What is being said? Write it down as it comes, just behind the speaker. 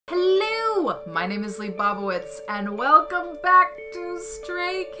Hello, my name is Leebobawitz, and welcome back to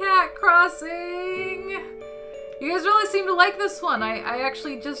Stray Cat Crossing! You guys really seem to like this one. I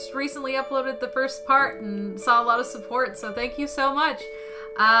actually just recently uploaded the first part and saw a lot of support, so thank you so much.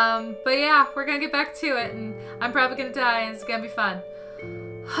 But yeah, we're gonna get back to it, and I'm probably gonna die, and it's gonna be fun.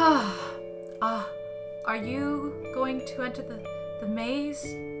 Are you going to enter the maze?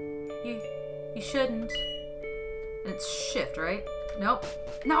 You shouldn't. And it's shift, right? Nope.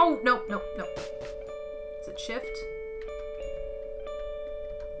 No. Is it shift?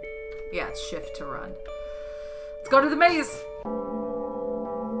 Yeah, it's shift to run. Let's go to the maze!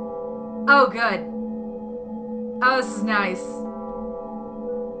 Oh, good. Oh, this is nice.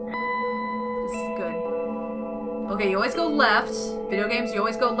 This is good. Okay, you always go left. Video games, you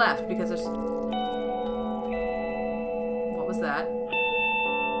always go left because there's... What was that?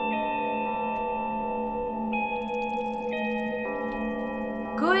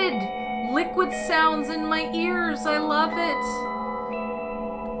 Good! Liquid sounds in my ears. I love it.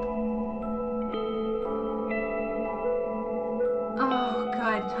 Oh,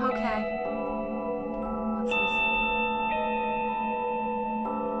 good. Okay. What's this?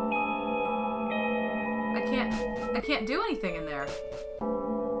 I can't do anything in there.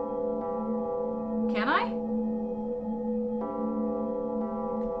 Can I?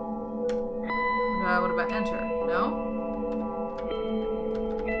 What about enter? No?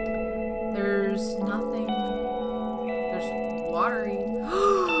 There's nothing. There's watery.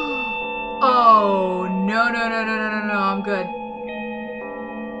 Oh, no, I'm good.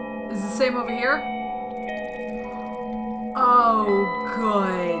 Is it the same over here? Oh,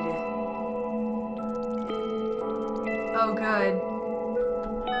 good. Oh, good.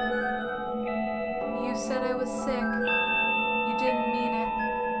 You said I was sick. You didn't mean it.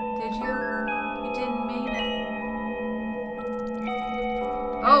 Did you? You didn't mean it.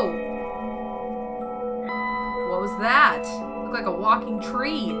 Oh. What was that? Looked like a walking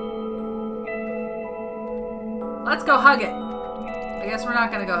tree. Let's go hug it. I guess we're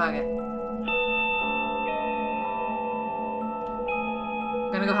not gonna go hug it.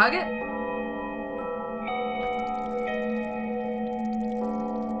 Gonna go hug it?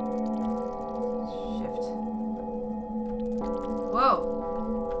 Shift. Whoa.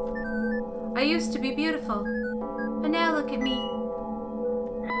 I used to be beautiful, but now look at me.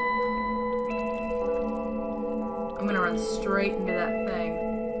 I'm gonna run straight into that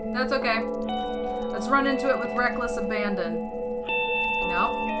thing. That's okay. Let's run into it with reckless abandon.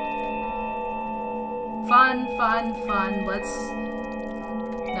 No. Fun. Let's...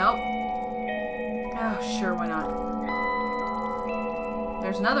 Nope. Oh, sure, why not?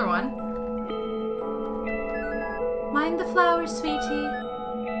 There's another one. Mind the flowers, sweetie,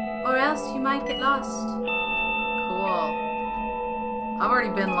 or else you might get lost. Cool. I've already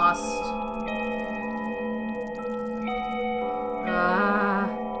been lost.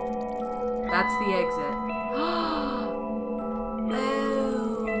 That's the exit. Oh.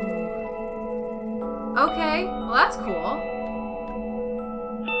 Okay, well that's cool.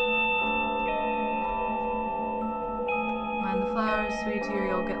 Mind the flowers, sweetie, or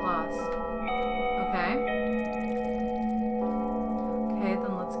you'll get lost. Okay. Okay,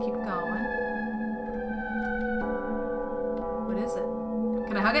 then let's keep going. What is it?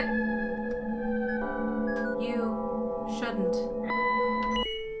 Can I hug it? You shouldn't.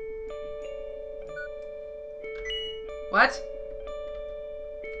 What?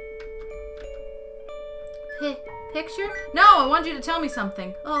 Picture? No, I want you to tell me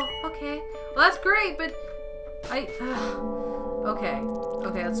something. Oh, okay. Well, that's great, but okay.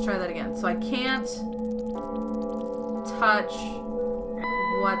 Okay, let's try that again. So I can't touch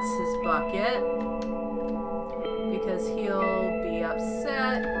what's his bucket because he'll be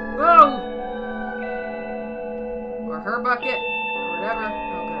upset. Whoa! Or her bucket, or whatever.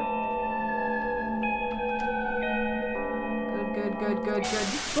 Good.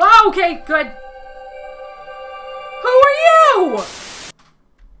 Whoa, okay, good. Who are you?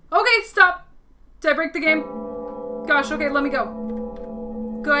 Okay, stop. Did I break the game? Gosh, okay, let me go.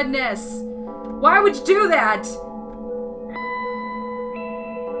 Goodness. Why would you do that?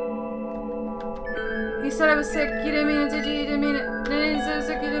 You said I was sick. You didn't mean it, did you? You didn't mean it. No, you said I was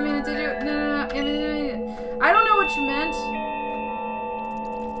sick. You didn't mean it, did you? No. You didn't mean it. I don't know what you meant.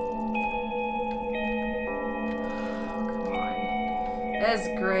 This is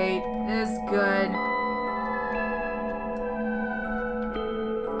great. This is good.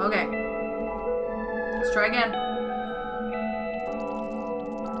 Okay. Let's try again.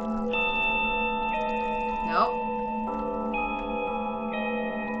 Nope.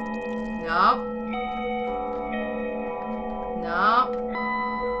 Nope.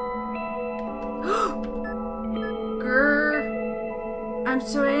 I'm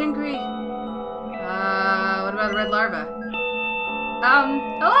so angry. What about the red larva?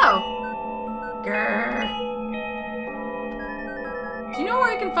 Hello. Grr. Do you know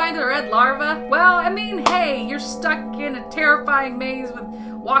where I can find a red larva? Well, I mean, hey, you're stuck in a terrifying maze with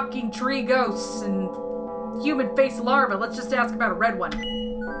walking tree ghosts and human-faced larvae. Let's just ask about a red one.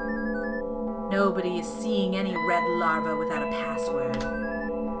 Nobody is seeing any red larva without a password.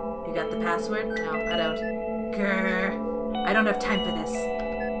 You got the password? No, I don't. Grr. I don't have time for this.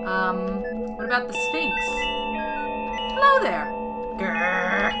 What about the Sphinx? Hello there.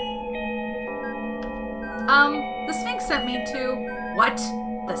 Grr. The Sphinx sent me to... What?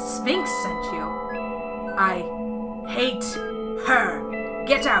 The Sphinx sent you? I hate her.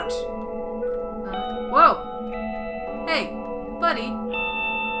 Get out. Whoa. Hey, buddy.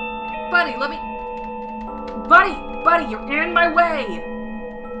 Buddy, let me... Buddy, you're in my way.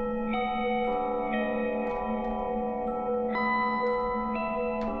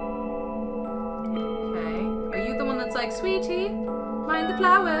 Like, sweetie, mind the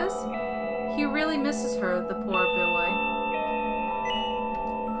flowers. He really misses her, the poor boy.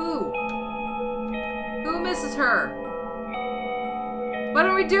 Who misses her? What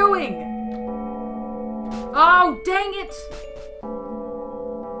are we doing? Oh, dang it!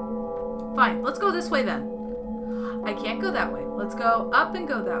 Fine, let's go this way then. I can't go that way. Let's go up and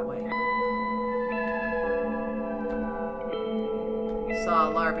go that way. Saw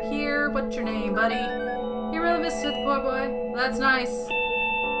a larva here. What's your name, buddy? You really missed it, poor boy. That's nice.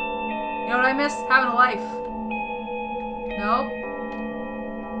 You know what I miss? Having a life. Nope.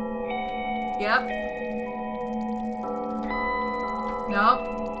 Yep. Nope.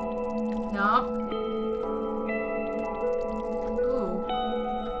 Nope. Ooh.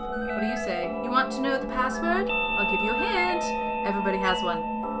 What do you say? You want to know the password? I'll give you a hint. Everybody has one.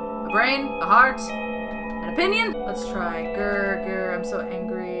 A brain, a heart, an opinion? Let's try. Grr, I'm so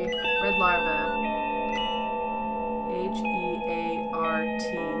angry. Red larva.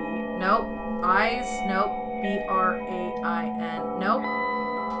 H-E-A-R-T. Nope. Eyes. Nope. B-R-A-I-N. Nope.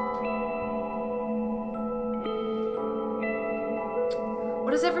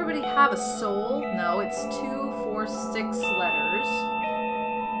 What does everybody have? A soul? No, it's 2, 4, 6 letters.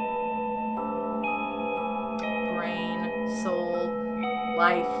 Brain, soul,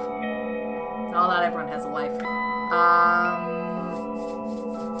 life. No, not everyone has a life.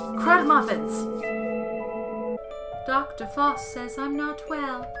 Crud muffins. Dr. Foss says I'm not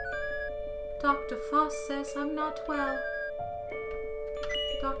well. Dr. Foss says I'm not well.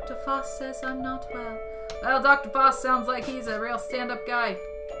 Dr. Foss says I'm not well. Well, Dr. Foss sounds like he's a real stand-up guy.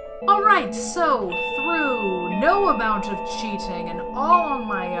 Alright, so through no amount of cheating and all on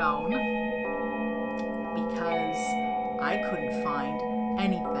my own, because I couldn't find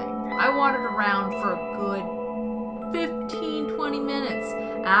anything. I wandered around for a good 15-20 minutes.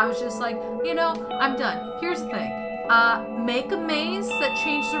 And I was just like, you know, I'm done. Here's the thing. Make a maze that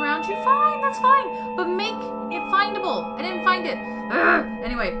changes around you. Fine, that's fine. But make it findable. I didn't find it. Ugh.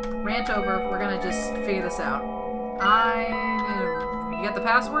 Anyway, rant over. We're gonna just figure this out. You got the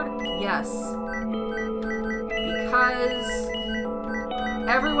password? Yes. Because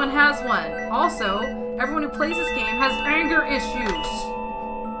everyone has one. Also, everyone who plays this game has anger issues.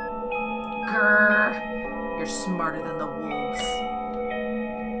 Grr. You're smarter than the wolves.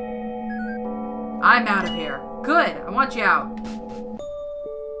 I'm out of here. Good. I want you out.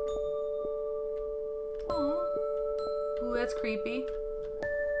 Aww. Ooh, that's creepy.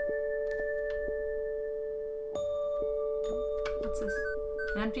 What's this?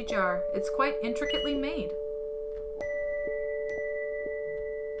 An empty jar. It's quite intricately made.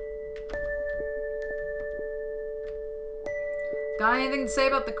 Got anything to say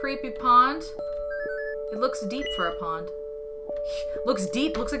about the creepy pond? It looks deep for a pond. Looks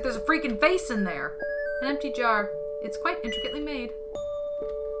deep. Looks like there's a freaking face in there. An empty jar. It's quite intricately made.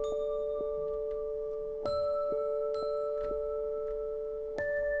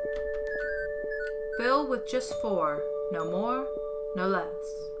 Fill with just 4. No more, no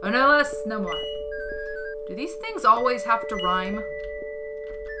less. Oh, no less, no more. Do these things always have to rhyme?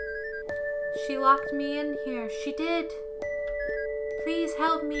 She locked me in here. She did. Please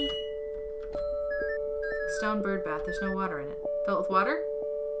help me. Stone bird bath. There's no water in it. Fill it with water?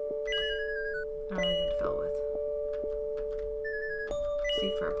 I don't know anything to fill it with.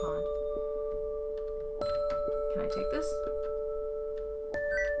 See for a pond. Can I take this?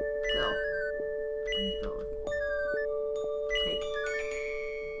 Fill. What do you fill it with? Take.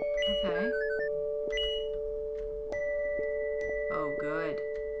 Okay. Oh, good.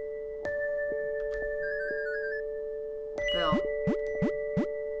 Fill.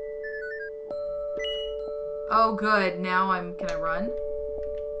 Oh, good. Now can I run?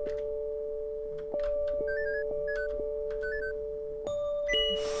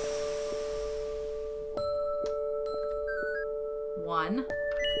 one.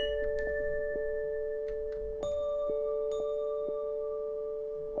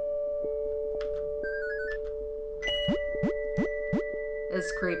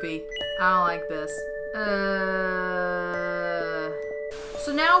 It's creepy. I don't like this.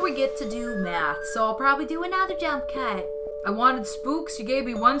 So now we get to do math. So I'll probably do another jump cut. I wanted spooks. You gave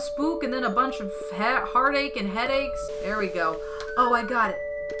me one spook and then a bunch of heartache and headaches. There we go. Oh, I got it.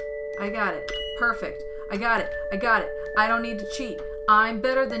 I got it. Perfect. I got it. I got it. I don't need to cheat. I'm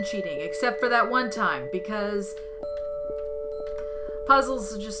better than cheating, except for that one time, because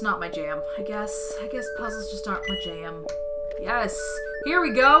puzzles are just not my jam, I guess. I guess puzzles just aren't my jam. Yes. Here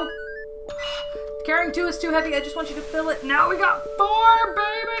we go. Carrying 2 is too heavy. I just want you to fill it. Now we got 4,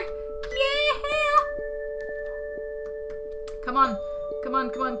 baby. Yeah. Come on. Come on,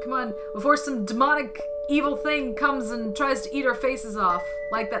 come on, come on. Before some demonic evil thing comes and tries to eat our faces off.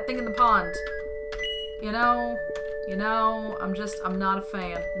 Like that thing in the pond. You know, I'm not a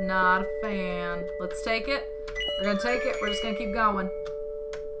fan. Not a fan. Let's take it. We're gonna take it. We're just gonna keep going.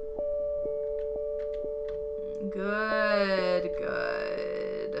 Good,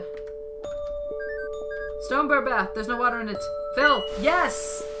 good. Stone bear bath. There's no water in it. Fill.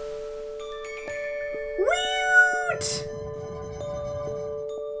 Yes! Woot!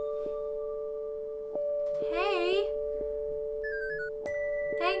 Hey.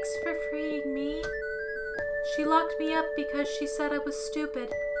 Thanks for freeing me. She locked me up because she said I was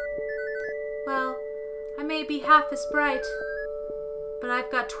stupid. Well, I may be half as bright, but I've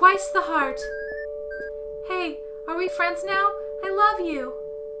got twice the heart. Hey, are we friends now? I love you.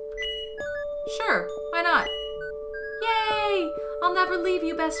 Sure, why not? Yay! I'll never leave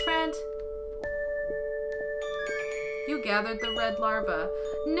you, best friend. You gathered the red larva.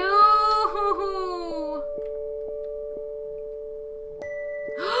 No!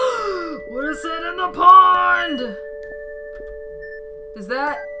 What is it in the pond? Is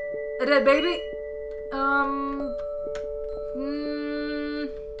that a dead baby?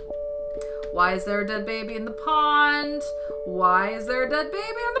 Why is there a dead baby in the pond? Why is there a dead baby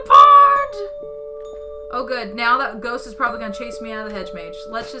in the pond? Oh good, now that ghost is probably gonna chase me out of the hedge mage.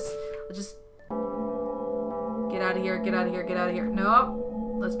 Let's just get out of here, get out of here, get out of here. Nope.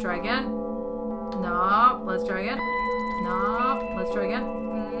 Let's try again. Nope. Let's try again. Nope. Let's try again.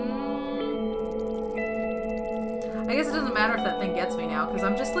 I guess it doesn't matter if that thing gets me now, because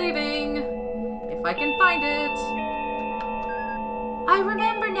I'm just leaving. If I can find it. I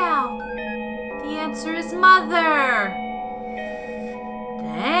remember now. The answer is mother.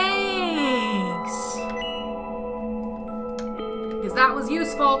 Thanks. Because that was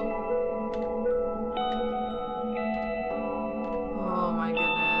useful. Oh my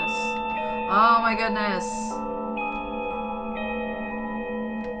goodness. Oh my goodness.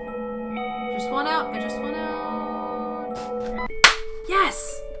 Just one out. I just went out.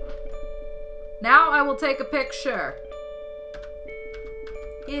 Yes! Now I will take a picture.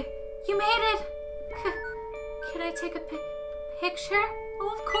 You made it! Can I take a picture?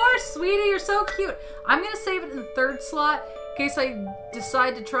 Oh, of course, sweetie, you're so cute. I'm gonna save it in the 3rd slot in case I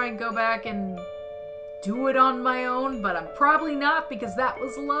decide to try and go back and do it on my own, but I'm probably not because that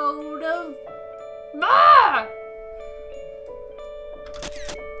was a load of... Ah!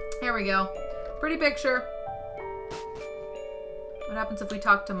 Here we go. Pretty picture. What happens if we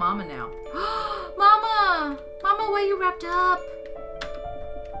talk to Mama now? Mama! Mama, why are you wrapped up?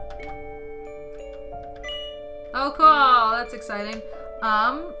 Oh, cool. That's exciting.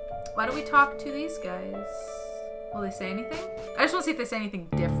 Why don't we talk to these guys? Will they say anything? I just want to see if they say anything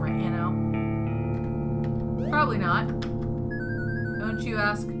different, you know? Probably not. Don't you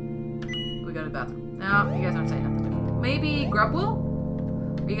ask? We go to the bathroom. No, you guys aren't saying nothing different. Maybe Grub will?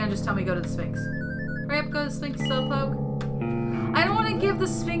 Or are you gonna just tell me go to the Sphinx? Hurry up, go to the Sphinx, Slowpoke. I don't want to give the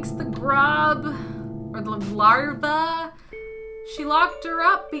Sphinx the grub. Or the larva. She locked her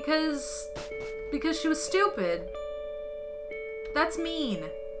up because she was stupid. That's mean.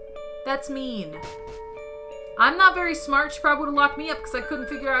 That's mean. I'm not very smart. She probably would have locked me up because I couldn't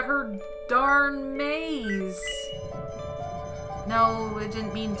figure out her darn maze. No, it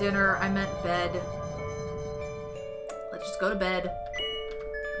didn't mean dinner. I meant bed. Let's just go to bed.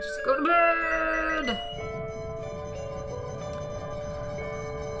 Let's just go to bed.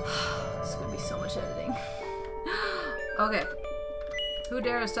 It's gonna be so much editing. Okay. Who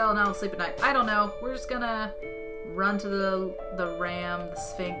dares tell an owl to sleep at night? I don't know. We're just gonna run to the ram, the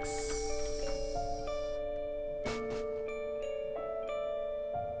Sphinx.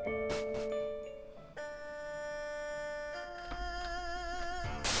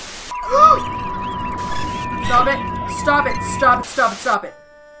 Stop it! Stop it! Stop it! Stop it! Stop it!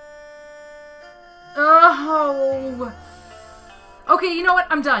 Oh! Okay, you know what?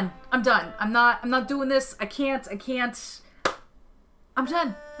 I'm done. I'm done. I'm not doing this. I can't. I'm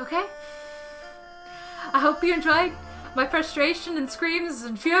done, okay? I hope you enjoyed my frustration and screams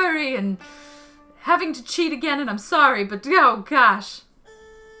and fury and having to cheat again, and I'm sorry, but oh gosh.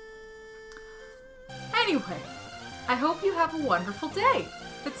 Anyway, I hope you have a wonderful day.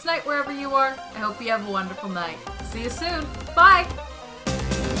 If it's night wherever you are, I hope you have a wonderful night. See you soon. Bye!